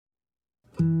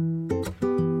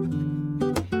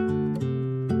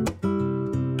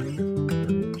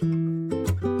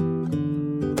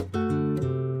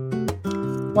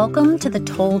Welcome to the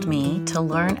Told Me to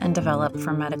Learn and Develop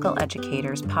for Medical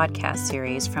Educators podcast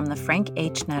series from the Frank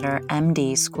H. Netter,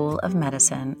 MD School of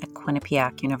Medicine at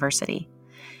Quinnipiac University.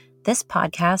 This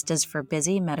podcast is for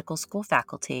busy medical school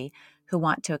faculty who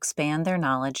want to expand their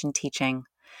knowledge in teaching.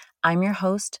 I'm your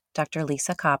host, Dr.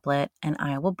 Lisa Coplet, and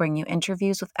I will bring you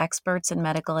interviews with experts in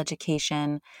medical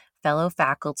education, fellow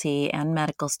faculty, and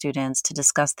medical students to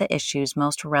discuss the issues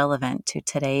most relevant to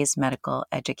today's medical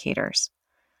educators.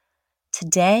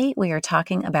 Today, we are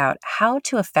talking about how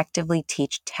to effectively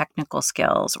teach technical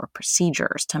skills or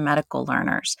procedures to medical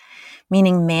learners,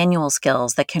 meaning manual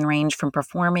skills that can range from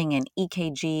performing an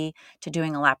EKG to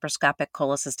doing a laparoscopic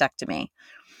cholecystectomy.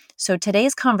 So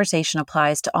today's conversation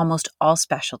applies to almost all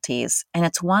specialties, and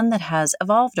it's one that has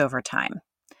evolved over time.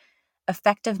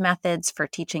 Effective methods for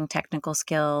teaching technical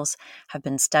skills have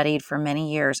been studied for many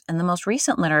years, and the most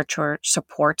recent literature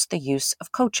supports the use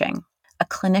of coaching. A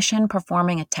clinician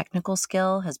performing a technical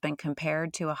skill has been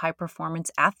compared to a high-performance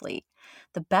athlete,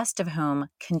 the best of whom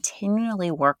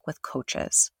continually work with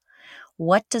coaches.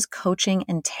 What does coaching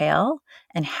entail,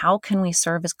 and how can we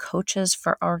serve as coaches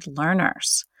for our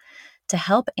learners? To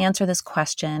help answer this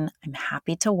question, I'm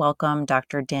happy to welcome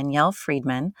Dr. Danielle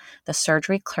Friedman, the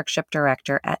Surgery Clerkship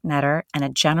Director at Netter and a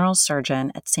General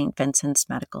Surgeon at St. Vincent's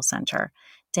Medical Center.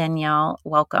 Danielle,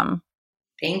 welcome.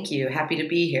 Thank you. Happy to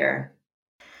be here.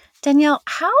 Danielle,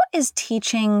 how is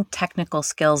teaching technical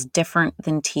skills different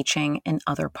than teaching in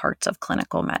other parts of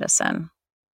clinical medicine?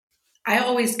 I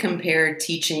always compare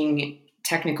teaching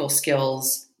technical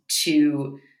skills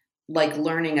to like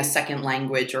learning a second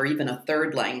language or even a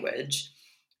third language.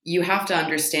 You have to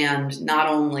understand not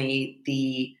only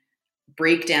the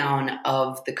breakdown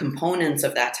of the components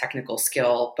of that technical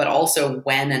skill, but also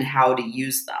when and how to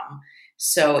use them.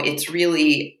 So it's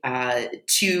really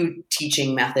two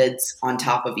teaching methods on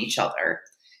top of each other.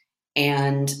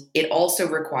 And it also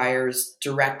requires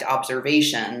direct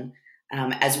observation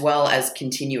as well as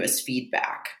continuous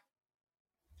feedback.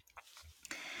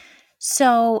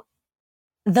 So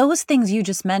those things you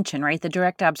just mentioned, right? The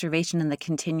direct observation and the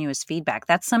continuous feedback,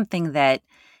 that's something that,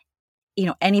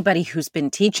 anybody who's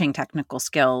been teaching technical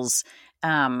skills,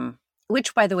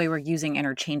 which, by the way, we're using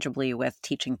interchangeably with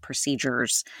teaching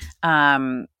procedures,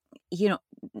 learns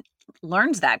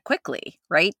that quickly,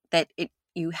 right? That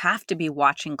you have to be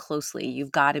watching closely.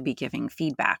 You've got to be giving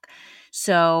feedback.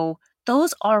 So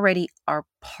those already are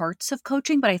parts of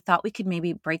coaching, but I thought we could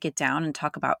maybe break it down and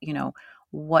talk about,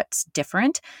 what's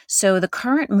different. So the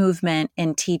current movement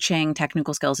in teaching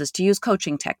technical skills is to use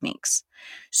coaching techniques.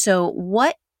 So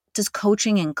what does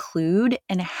coaching include,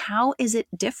 and how is it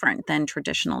different than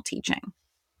traditional teaching?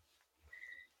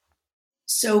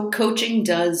 So coaching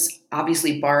does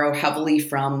obviously borrow heavily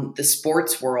from the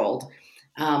sports world,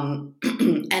 and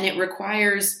it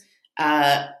requires,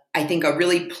 I think, a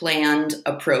really planned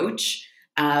approach,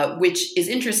 which is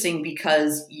interesting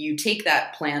because you take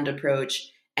that planned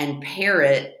approach and pair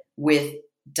it with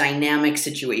dynamic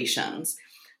situations.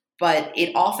 But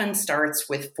it often starts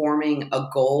with forming a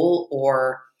goal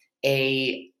or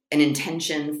an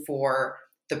intention for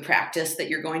the practice that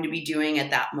you're going to be doing at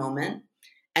that moment,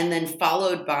 and then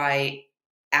followed by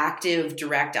active,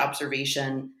 direct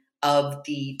observation of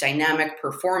the dynamic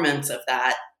performance of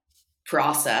that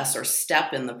process or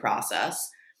step in the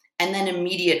process, and then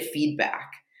immediate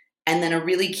feedback. And then a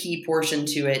really key portion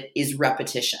to it is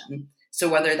repetition. So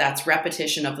whether that's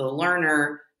repetition of the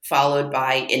learner followed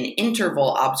by an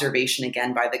interval observation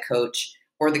again by the coach,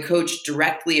 or the coach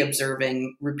directly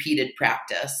observing repeated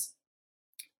practice,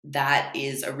 that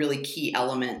is a really key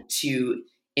element to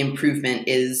improvement,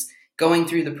 is going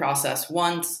through the process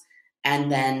once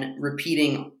and then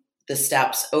repeating the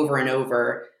steps over and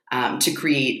over to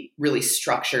create really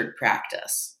structured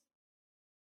practice.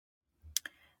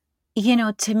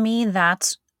 To me,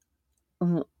 that's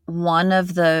one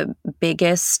of the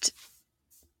biggest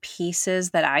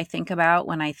pieces that I think about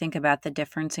when I think about the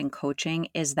difference in coaching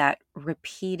is that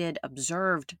repeated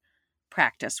observed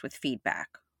practice with feedback,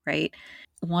 right?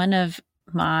 One of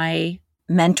my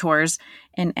mentors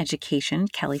in education,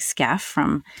 Kelly Skeff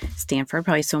from Stanford,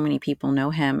 probably so many people know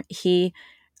him. He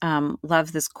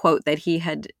loves this quote that he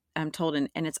had told, and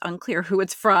it's unclear who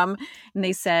it's from. And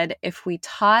they said, if we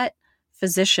taught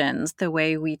physicians the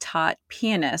way we taught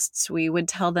pianists, we would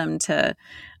tell them to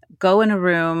go in a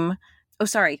room.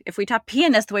 If we taught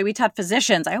pianists the way we taught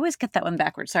physicians, I always get that one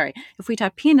backwards. Sorry. If we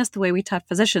taught pianists the way we taught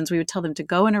physicians, we would tell them to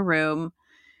go in a room,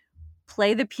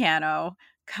 play the piano,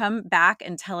 come back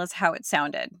and tell us how it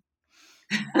sounded.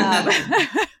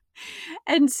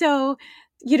 And so,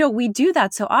 we do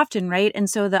that so often, right? And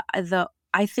so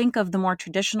I think of the more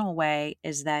traditional way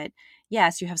is that,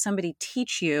 yes, you have somebody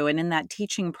teach you. And in that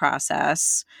teaching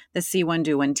process, the see one,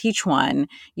 do one, teach one,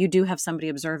 you do have somebody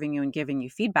observing you and giving you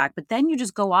feedback. But then you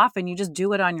just go off and you just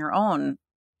do it on your own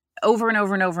over and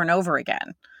over and over and over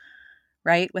again,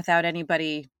 right? Without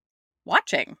anybody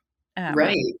watching, um,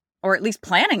 Right. or at least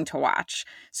planning to watch.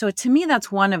 So to me,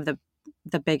 that's one of the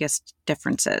biggest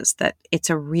differences, that it's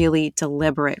a really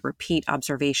deliberate repeat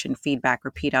observation feedback,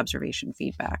 repeat observation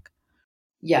feedback.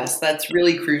 Yes, that's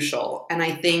really crucial. And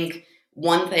I think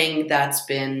one thing that's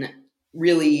been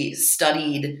really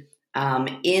studied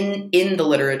in the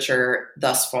literature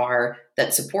thus far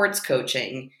that supports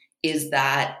coaching is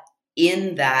that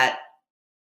in that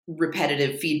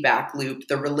repetitive feedback loop,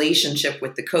 the relationship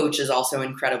with the coach is also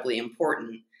incredibly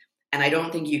important. And I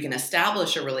don't think you can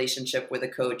establish a relationship with a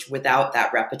coach without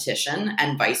that repetition,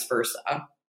 and vice versa.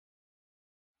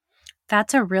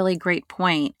 That's a really great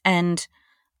point. And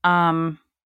um,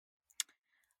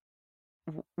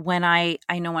 when I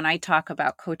know when I talk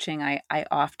about coaching, I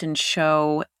often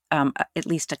show at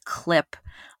least a clip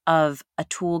of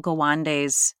Atul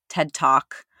Gawande's TED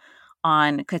Talk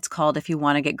on, it's called "If You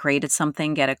Want to Get Great at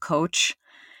Something, Get a Coach."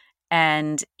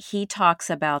 And he talks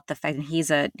about the fact that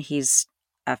he's a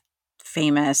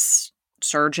famous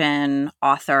surgeon,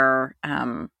 author,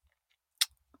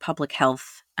 public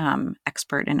health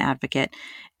expert and advocate,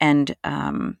 and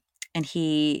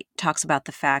he talks about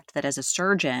the fact that as a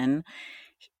surgeon,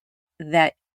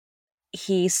 that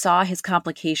he saw his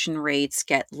complication rates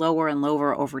get lower and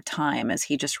lower over time as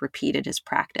he just repeated his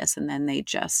practice, and then they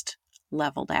just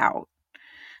leveled out.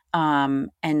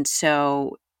 And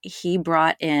so he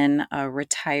brought in a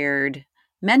retired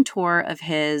mentor of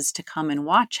his to come and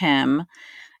watch him.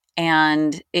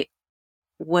 And it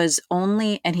was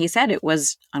and he said it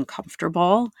was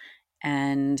uncomfortable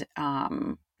and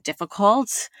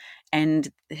difficult. And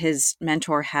his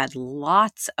mentor had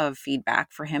lots of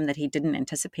feedback for him that he didn't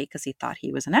anticipate because he thought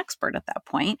he was an expert at that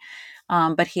point.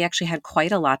 But he actually had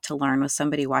quite a lot to learn with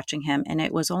somebody watching him. And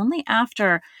it was only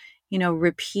after,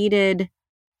 repeated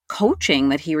coaching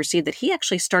that he received that he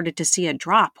actually started to see a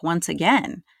drop once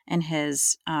again in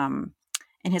his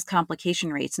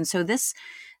complication rates. And so this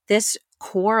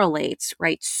correlates,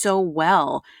 right, so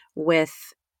well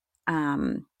with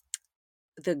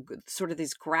the sort of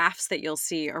these graphs that you'll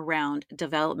see around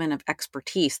development of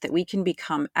expertise, that we can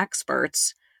become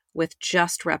experts with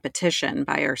just repetition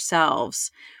by ourselves,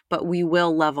 but we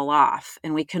will level off,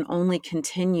 and we can only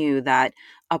continue that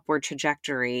upward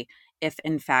trajectory if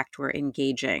in fact we're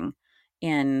engaging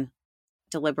in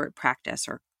deliberate practice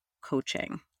or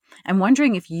coaching. I'm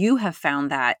wondering if you have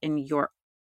found that in your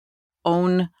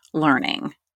own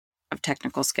learning of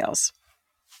technical skills.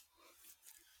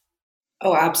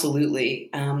 Oh, absolutely.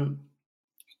 I'm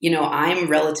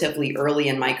relatively early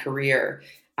in my career.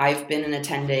 I've been in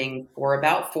attending for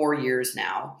about 4 years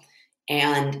now.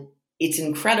 And it's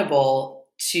incredible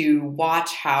to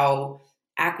watch how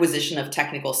acquisition of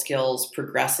technical skills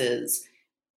progresses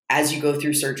as you go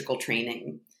through surgical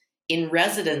training. In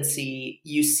residency,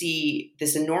 you see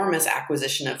this enormous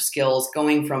acquisition of skills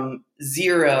going from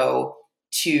 0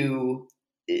 to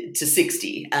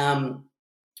 60.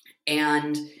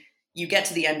 And you get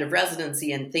to the end of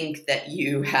residency and think that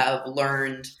you have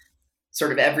learned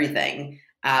sort of everything.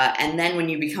 And then when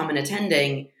you become an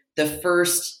attending, the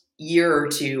first year or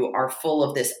two are full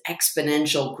of this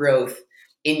exponential growth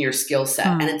in your skill set.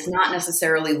 And it's not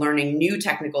necessarily learning new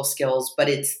technical skills, but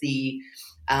it's the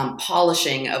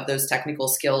polishing of those technical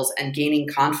skills and gaining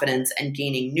confidence and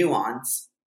gaining nuance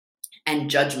and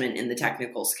judgment in the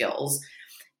technical skills.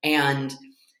 And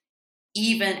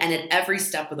at every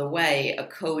step of the way, a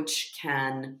coach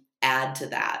can add to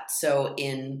that. So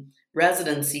in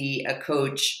residency, a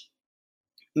coach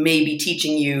may be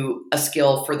teaching you a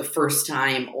skill for the first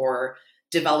time or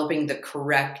developing the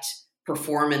correct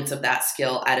performance of that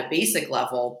skill at a basic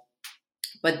level.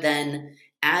 But then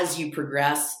as you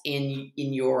progress in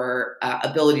your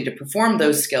ability to perform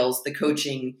those skills, the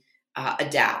coaching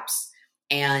adapts.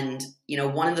 And,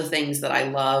 one of the things that I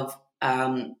loved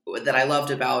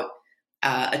about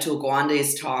Atul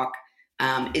Gawande's talk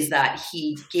is that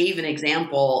he gave an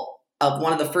example of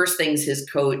one of the first things his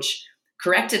coach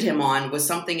corrected him on was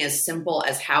something as simple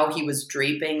as how he was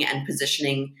draping and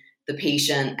positioning the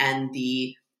patient and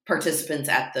the participants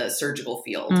at the surgical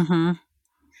field. Mm-hmm.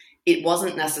 It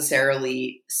wasn't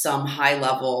necessarily some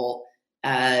high-level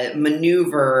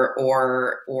maneuver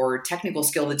or technical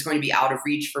skill that's going to be out of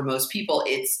reach for most people.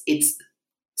 It's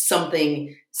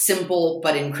something simple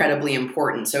but incredibly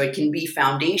important. So it can be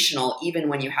foundational even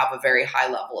when you have a very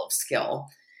high level of skill.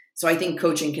 So I think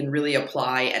coaching can really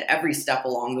apply at every step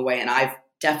along the way. And I've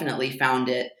definitely found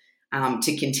it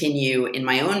to continue in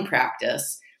my own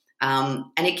practice. And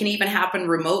it can even happen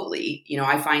remotely.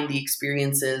 I find the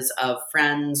experiences of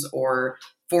friends or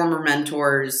former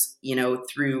mentors,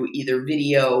 through either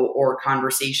video or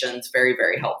conversations, very,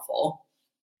 very helpful.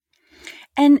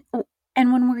 And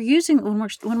when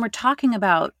we're talking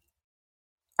about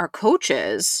our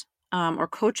coaches, or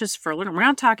coaches for learning, we're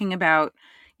not talking about,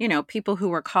 people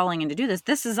who are calling in to do this.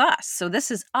 This is us. So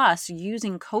this is us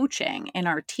using coaching in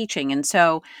our teaching. And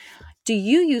so do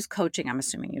you use coaching? I'm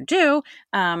assuming you do,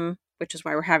 which is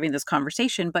why we're having this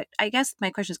conversation. But I guess my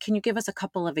question is, can you give us a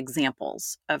couple of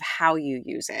examples of how you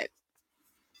use it?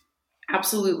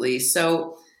 Absolutely.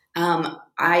 So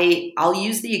I'll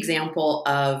use the example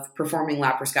of performing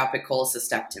laparoscopic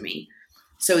cholecystectomy.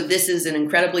 So this is an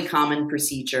incredibly common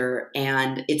procedure,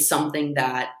 and it's something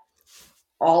that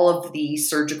all of the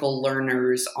surgical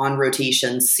learners on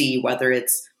rotation see, whether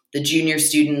it's the junior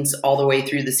students all the way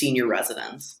through the senior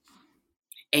residents.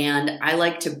 And I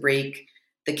like to break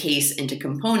the case into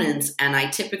components, and I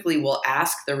typically will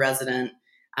ask the resident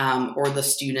or the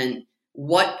student,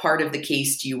 what part of the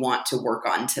case do you want to work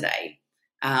on today?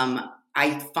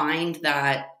 I find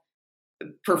that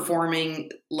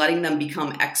letting them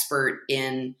become expert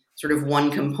in sort of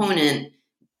one component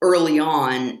early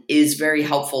on is very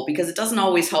helpful, because it doesn't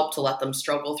always help to let them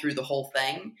struggle through the whole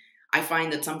thing. I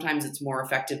find that sometimes it's more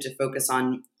effective to focus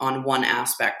on one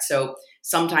aspect. So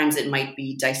sometimes it might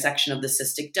be dissection of the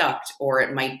cystic duct, or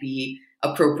it might be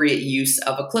appropriate use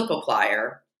of a clip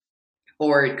applier,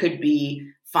 or it could be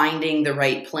finding the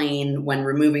right plane when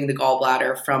removing the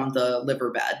gallbladder from the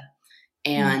liver bed.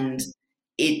 And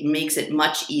it makes it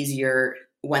much easier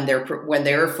when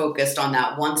they're focused on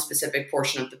that one specific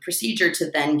portion of the procedure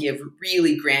to then give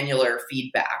really granular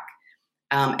feedback.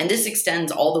 And this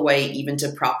extends all the way even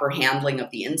to proper handling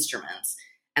of the instruments.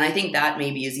 And I think that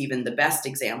maybe is even the best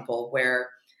example,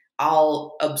 where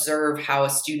I'll observe how a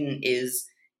student is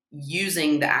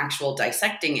using the actual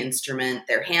dissecting instrument,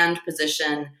 their hand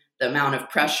position, the amount of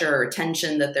pressure or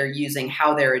tension that they're using,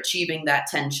 how they're achieving that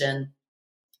tension,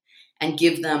 and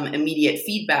give them immediate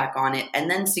feedback on it,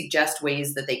 and then suggest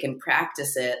ways that they can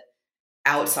practice it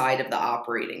outside of the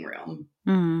operating room.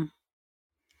 Mm.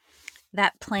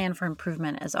 That plan for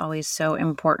improvement is always so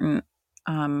important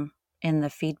in the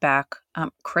feedback,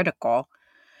 critical.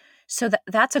 So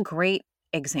that's a great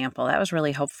example. That was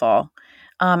really helpful.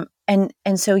 And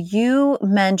so you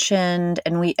mentioned,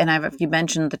 you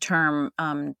mentioned the term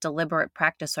deliberate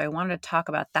practice. So I wanted to talk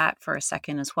about that for a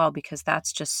second as well, because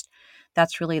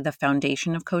that's really the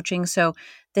foundation of coaching. So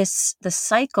the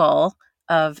cycle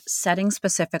of setting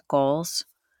specific goals,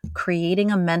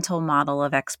 creating a mental model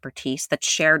of expertise that's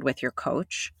shared with your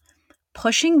coach,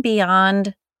 pushing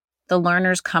beyond the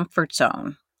learner's comfort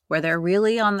zone, where they're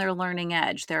really on their learning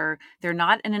edge. They're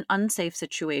not in an unsafe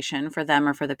situation for them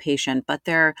or for the patient, but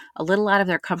they're a little out of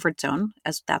their comfort zone,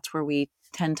 as that's where we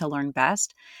tend to learn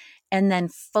best. And then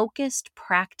focused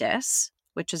practice,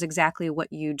 which is exactly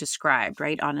what you described,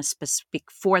 right? On a specific,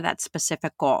 for that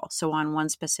specific goal. So on one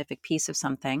specific piece of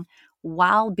something,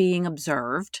 while being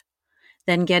observed,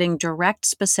 then getting direct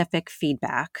specific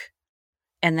feedback,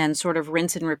 and then sort of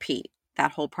rinse and repeat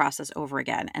that whole process over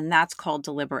again. And that's called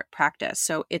deliberate practice.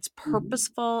 So it's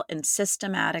purposeful and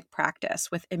systematic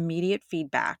practice with immediate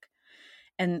feedback.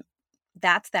 And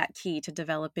that's that key to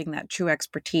developing that true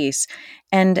expertise.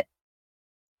 And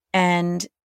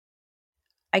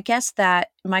I guess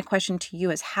that my question to you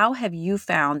is, how have you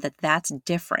found that that's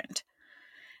different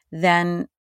than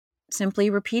simply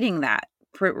repeating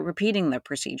the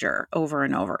procedure over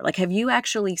and over? Like, have you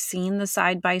actually seen the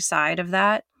side by side of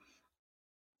that?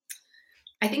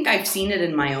 I think I've seen it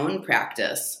in my own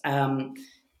practice.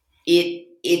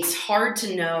 It's hard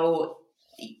to know.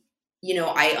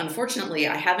 Unfortunately,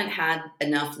 I haven't had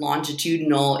enough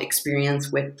longitudinal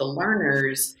experience with the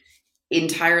learners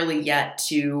entirely yet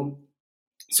to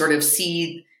sort of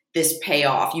see this pay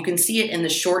off. You can see it in the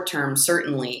short term,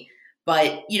 certainly,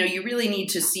 but you really need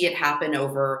to see it happen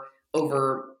over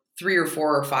 3 or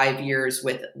 4 or 5 years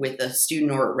with a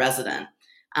student or a resident.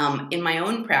 In my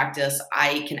own practice,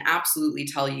 I can absolutely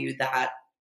tell you that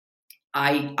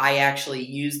I actually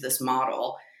use this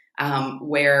model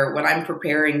where when I'm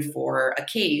preparing for a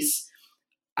case,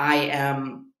 I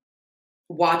am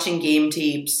watching game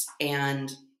tapes,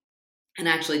 and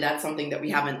actually that's something that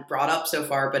we haven't brought up so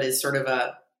far, but is sort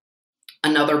of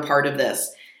another part of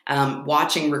this.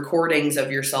 Watching recordings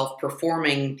of yourself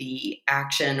performing the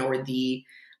action or the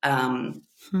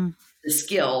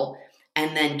skill,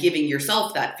 and then giving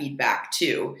yourself that feedback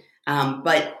too.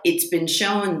 But it's been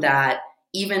shown that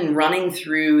even running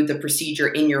through the procedure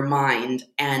in your mind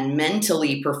and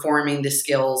mentally performing the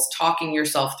skills, talking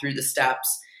yourself through the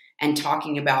steps, and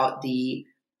talking about the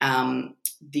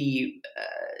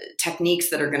techniques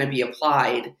that are going to be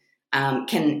applied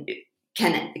can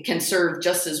serve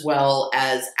just as well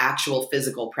as actual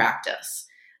physical practice.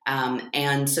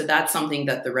 And so that's something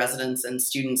that the residents and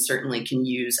students certainly can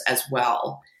use as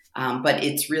well. But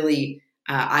it's really,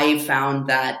 I've found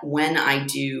that when I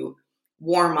do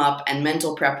warm up and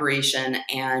mental preparation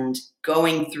and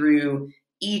going through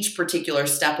each particular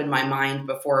step in my mind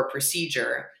before a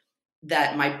procedure,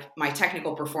 that my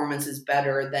technical performance is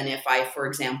better than if I, for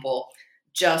example,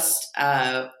 just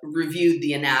reviewed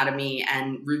the anatomy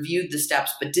and reviewed the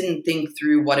steps, but didn't think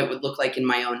through what it would look like in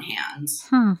my own hands.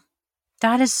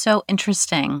 That is so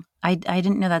interesting. I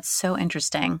didn't know. That's so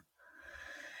interesting.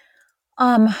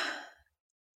 And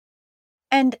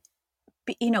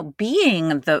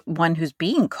being the one who's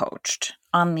being coached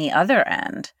on the other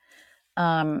end,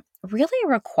 really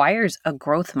requires a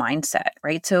growth mindset,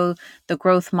 right? So the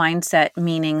growth mindset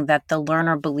meaning that the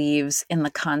learner believes in the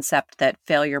concept that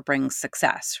failure brings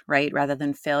success, right? Rather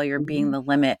than failure being the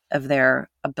limit of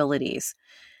their abilities.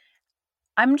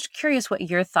 I'm just curious what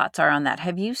your thoughts are on that.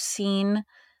 Have you seen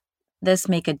this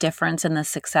make a difference in the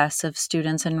success of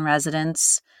students and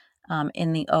residents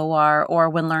in the OR, or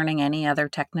when learning any other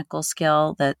technical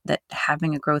skill, that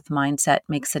having a growth mindset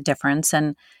makes a difference?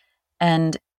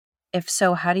 And if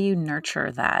so, how do you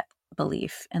nurture that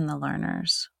belief in the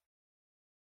learners?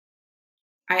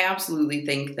 I absolutely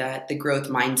think that the growth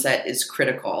mindset is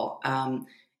critical.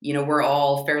 We're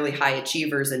all fairly high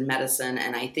achievers in medicine,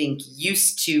 and I think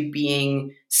used to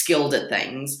being skilled at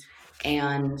things.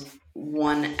 And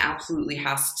one absolutely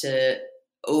has to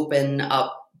open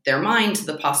up their mind to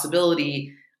the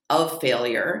possibility of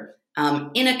failure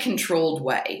in a controlled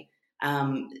way.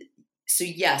 So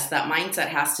yes, that mindset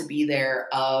has to be there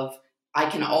of, I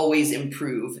can always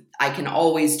improve. I can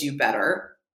always do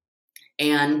better.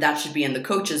 And that should be in the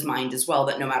coach's mind as well,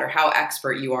 that no matter how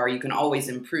expert you are, you can always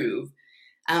improve.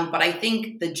 But I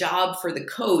think the job for the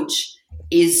coach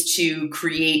is to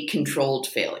create controlled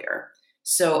failure.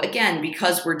 So again,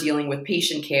 because we're dealing with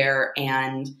patient care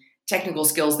and technical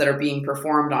skills that are being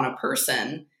performed on a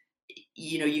person,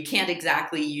 you can't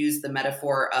exactly use the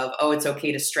metaphor of, oh, it's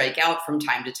okay to strike out from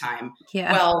time to time.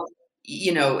 Yeah. Well,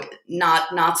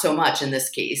 not so much in this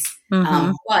case.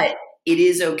 But it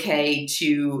is okay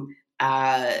to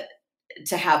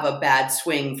have a bad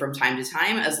swing from time to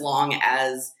time, as long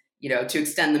as, to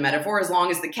extend the metaphor, as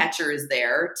long as the catcher is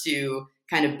there to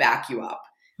kind of back you up.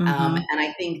 And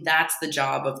I think that's the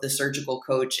job of the surgical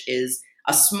coach, is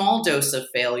a small dose of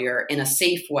failure in a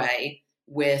safe way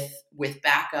with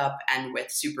backup and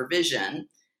with supervision.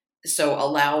 So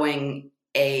allowing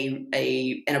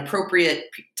an appropriate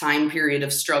time period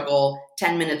of struggle,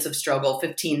 10 minutes of struggle,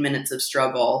 15 minutes of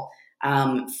struggle,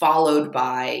 followed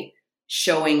by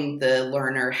showing the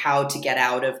learner how to get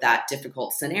out of that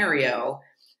difficult scenario.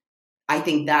 I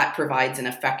think that provides an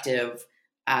effective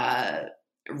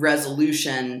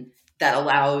resolution that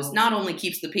not only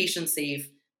keeps the patient safe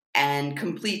and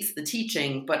completes the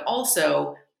teaching, but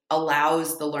also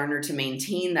allows the learner to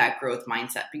maintain that growth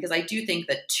mindset. Because I do think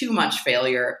that too much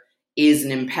failure is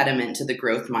an impediment to the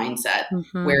growth mindset,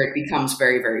 where it becomes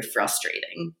very, very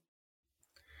frustrating.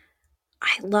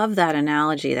 I love that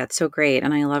analogy. That's so great.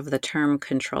 And I love the term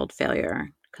controlled failure,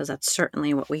 because that's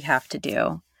certainly what we have to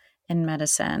do in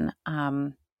medicine.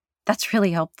 That's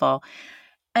really helpful.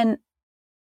 And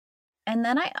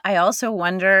then I also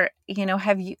wonder,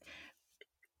 have you,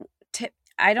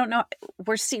 I don't know,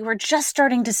 we're just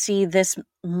starting to see this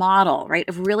model, right,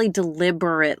 of really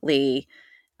deliberately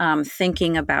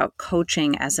thinking about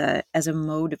coaching as a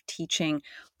mode of teaching,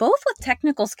 both with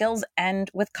technical skills and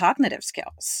with cognitive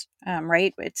skills,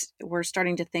 right? We're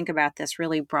starting to think about this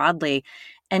really broadly.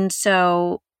 And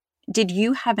so did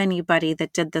you have anybody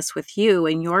that did this with you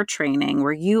in your training?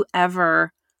 Were you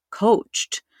ever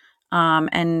coached?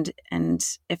 And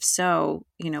if so,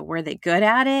 were they good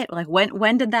at it? Like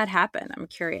when did that happen? I'm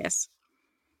curious.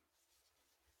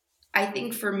 I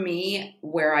think for me,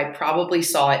 where I probably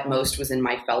saw it most was in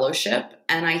my fellowship.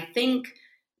 And I think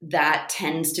that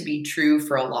tends to be true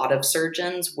for a lot of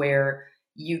surgeons, where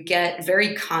you get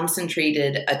very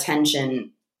concentrated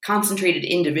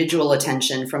individual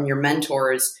attention from your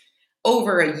mentors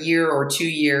over a year or 2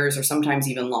 years, or sometimes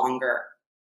even longer.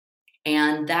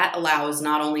 And that allows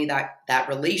not only that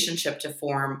relationship to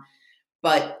form,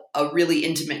 but a really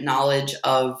intimate knowledge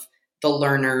of the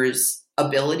learner's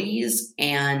abilities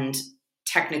and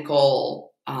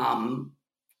technical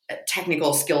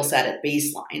skill set at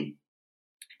baseline.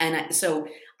 And so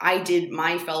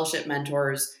my fellowship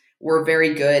mentors were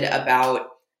very good about,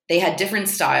 they had different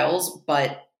styles,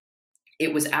 but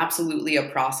it was absolutely a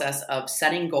process of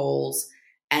setting goals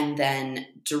and then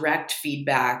direct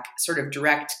feedback, sort of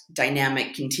direct,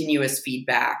 dynamic, continuous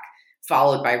feedback,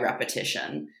 followed by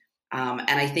repetition. And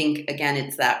I think, again,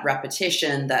 it's that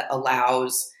repetition that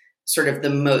allows sort of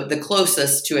the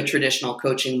closest to a traditional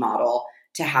coaching model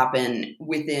to happen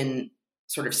within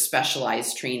sort of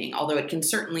specialized training, although it can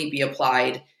certainly be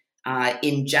applied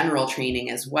in general training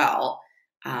as well.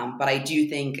 But I do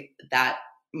think that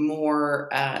more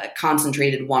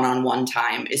concentrated one-on-one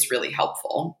time is really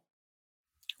helpful.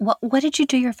 What did you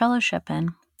do your fellowship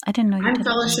in? I didn't know you I'm did a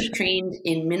fellowship fellowship. trained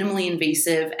in minimally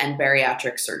invasive and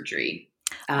bariatric surgery,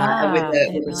 with Ah, I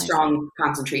didn't a realize that. strong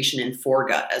concentration in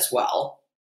foregut as well.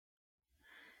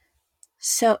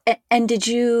 So, and did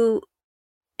you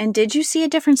see a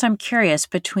difference? I'm curious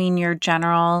between your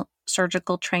general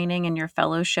surgical training and your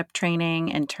fellowship training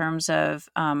in terms of,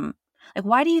 like,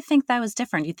 why do you think that was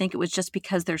different? You think it was just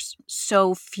because there's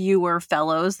so fewer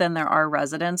fellows than there are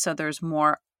residents, so there's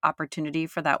more opportunity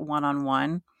for that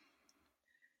one-on-one?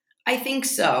 I think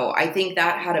so. I think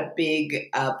that had a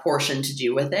big portion to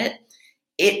do with it.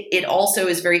 It also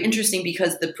is very interesting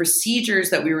because the procedures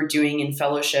that we were doing in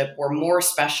fellowship were more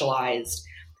specialized.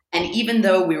 And even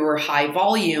though we were high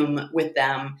volume with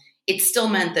them, it still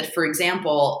meant that, for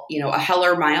example, a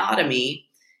Heller myotomy,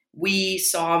 we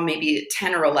saw maybe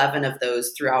 10 or 11 of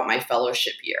those throughout my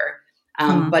fellowship year.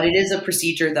 Hmm. But it is a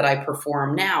procedure that I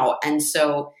perform now. And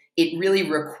so it really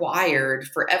required,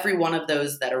 for every one of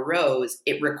those that arose,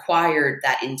 it required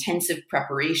that intensive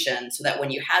preparation so that when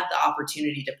you had the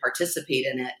opportunity to participate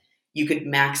in it, you could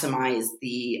maximize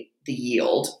the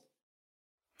yield.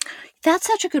 That's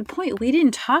such a good point. We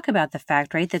didn't talk about the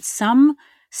fact, right, that some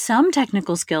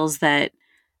technical skills that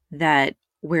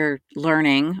we're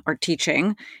learning or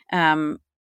teaching,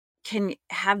 can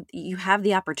have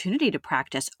the opportunity to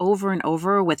practice over and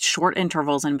over with short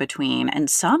intervals in between, and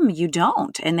some you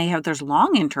don't, and there's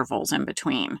long intervals in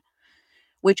between,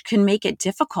 which can make it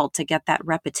difficult to get that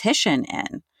repetition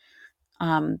in.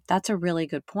 That's a really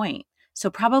good point.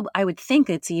 So probably I would think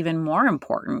it's even more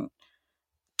important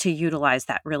to utilize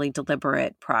that really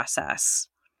deliberate process.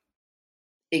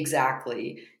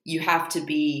 Exactly. You have to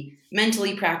be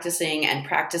mentally practicing and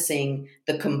practicing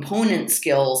the component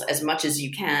skills as much as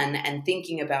you can and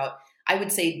thinking about, I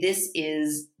would say this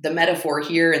is the metaphor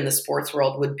here in the sports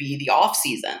world would be the off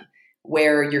season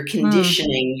where you're Mm.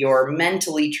 conditioning, you're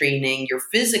mentally training, you're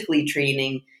physically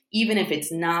training, even if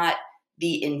it's not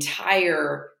the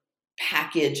entire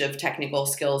package of technical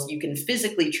skills, you can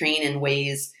physically train in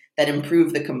ways that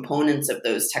improve the components of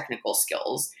those technical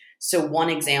skills. So one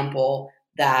example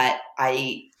that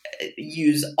I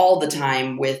use all the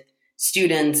time with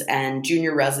students and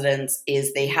junior residents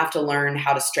is they have to learn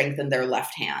how to strengthen their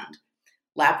left hand.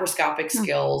 Laparoscopic Hmm.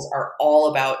 skills are all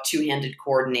about two-handed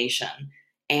coordination.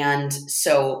 And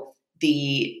so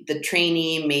the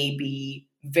trainee may be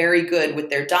very good with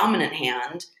their dominant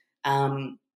hand,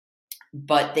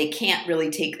 but they can't really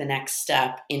take the next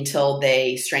step until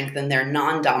they strengthen their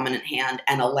non-dominant hand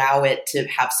and allow it to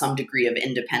have some degree of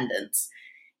independence.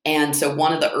 And so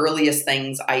one of the earliest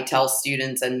things I tell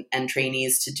students and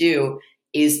trainees to do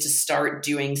is to start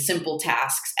doing simple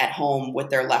tasks at home with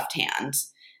their left hand.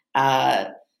 Uh,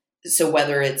 so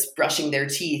whether it's brushing their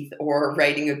teeth or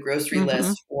writing a grocery Mm-hmm.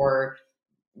 list or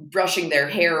brushing their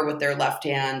hair with their left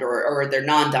hand or their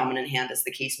non-dominant hand, as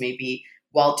the case may be,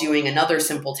 while doing another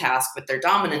simple task with their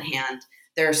dominant hand,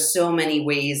 there are so many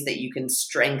ways that you can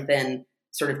strengthen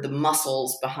sort of the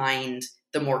muscles behind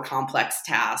the more complex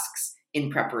tasks in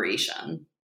preparation.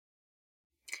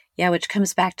 Yeah, which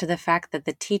comes back to the fact that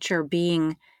the teacher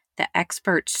being the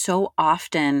expert so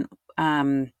often,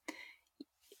 um,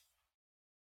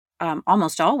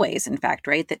 almost always, in fact,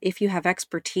 right? That if you have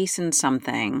expertise in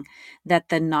something, that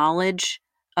the knowledge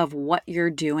of what you're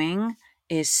doing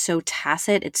is so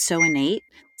tacit, it's so innate.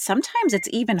 Sometimes it's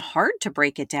even hard to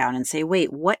break it down and say,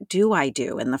 wait, what do I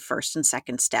do in the first and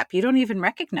second step? You don't even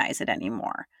recognize it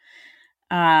anymore.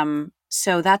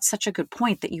 So that's such a good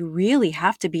point that you really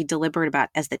have to be deliberate about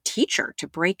as the teacher to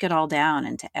break it all down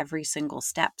into every single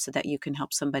step so that you can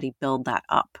help somebody build that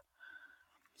up.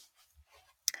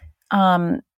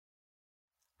 Um,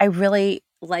 I really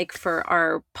like for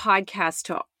our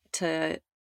podcast to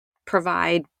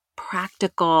provide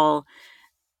practical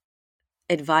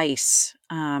advice,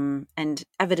 and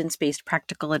evidence-based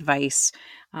practical advice,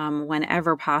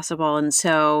 whenever possible. And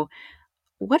so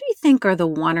what do you think are the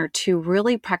one or two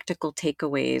really practical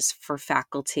takeaways for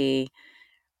faculty,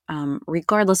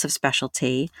 regardless of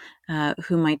specialty,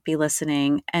 who might be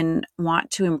listening and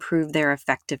want to improve their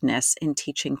effectiveness in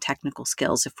teaching technical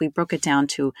skills? If we broke it down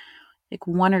to like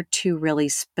one or two really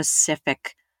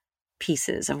specific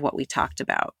pieces of what we talked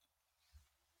about.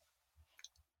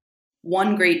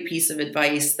 One great piece of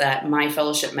advice that my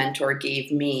fellowship mentor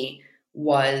gave me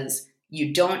was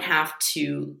you don't have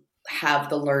to have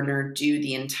the learner do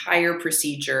the entire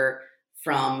procedure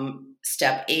from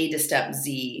step A to step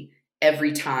Z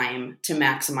every time to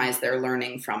maximize their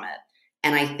learning from it.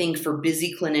 And I think for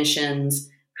busy clinicians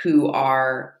who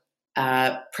are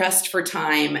pressed for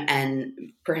time and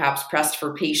perhaps pressed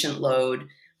for patient load,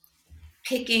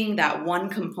 picking that one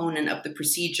component of the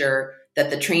procedure that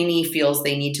the trainee feels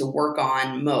they need to work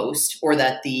on most, or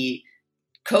that the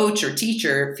coach or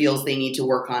teacher feels they need to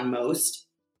work on most,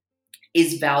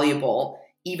 is valuable,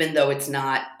 even though it's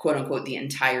not, quote unquote, the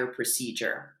entire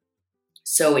procedure.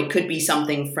 So it could be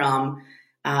something from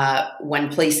when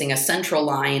placing a central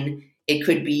line, it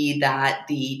could be that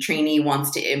the trainee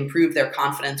wants to improve their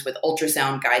confidence with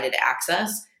ultrasound guided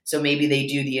access. So maybe they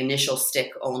do the initial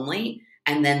stick only,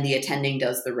 and then the attending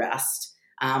does the rest.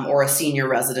 Or a senior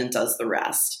resident does the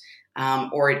rest.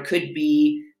 Or it could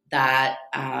be that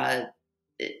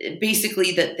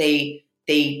basically that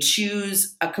they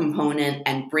choose a component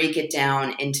and break it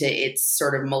down into its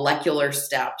sort of molecular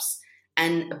steps.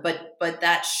 But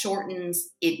that shortens,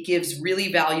 it gives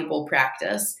really valuable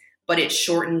practice, but it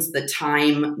shortens the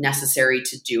time necessary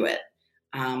to do it.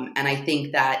 And I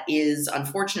think that is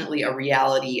unfortunately a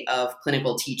reality of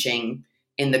clinical teaching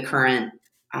in the current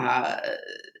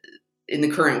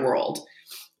world.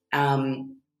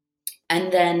 And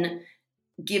then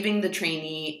giving the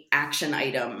trainee action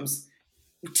items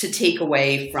to take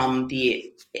away from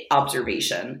the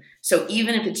observation. So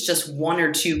even if it's just one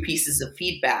or two pieces of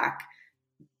feedback,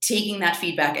 taking that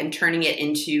feedback and turning it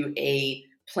into a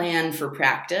plan for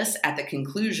practice at the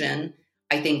conclusion,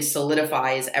 I think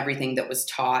solidifies everything that was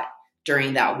taught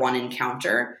during that one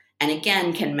encounter, and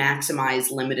again, can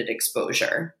maximize limited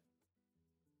exposure.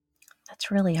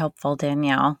 That's really helpful,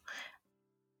 Danielle.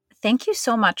 Thank you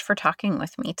so much for talking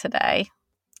with me today.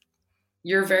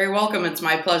 You're very welcome. It's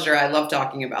my pleasure. I love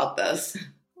talking about this.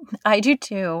 I do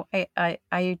too.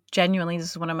 I genuinely,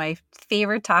 this is one of my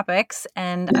favorite topics,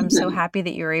 and I'm so happy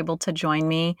that you're able to join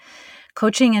me.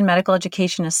 Coaching in medical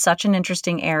education is such an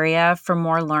interesting area for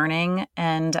more learning,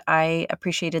 and I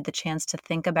appreciated the chance to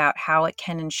think about how it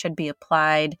can and should be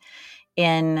applied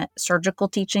in surgical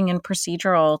teaching and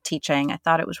procedural teaching. I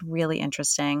thought it was really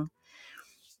interesting.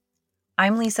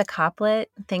 I'm Lisa Coplet.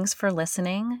 Thanks for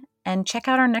listening, and check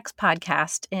out our next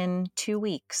podcast in 2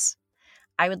 weeks.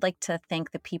 I would like to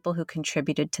thank the people who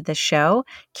contributed to this show: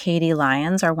 Katie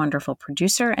Lyons, our wonderful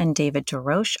producer, and David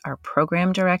DeRoche, our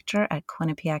program director at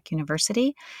Quinnipiac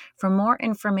University. For more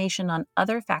information on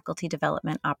other faculty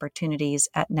development opportunities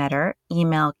at Netter,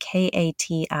 email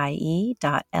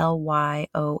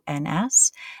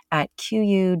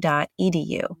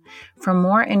katie.lyons@qu.edu. For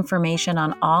more information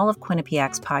on all of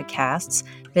Quinnipiac's podcasts,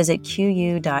 visit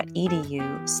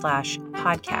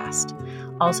qu.edu/podcast.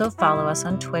 Also follow us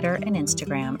on Twitter and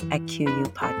Instagram at QU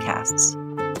Podcasts.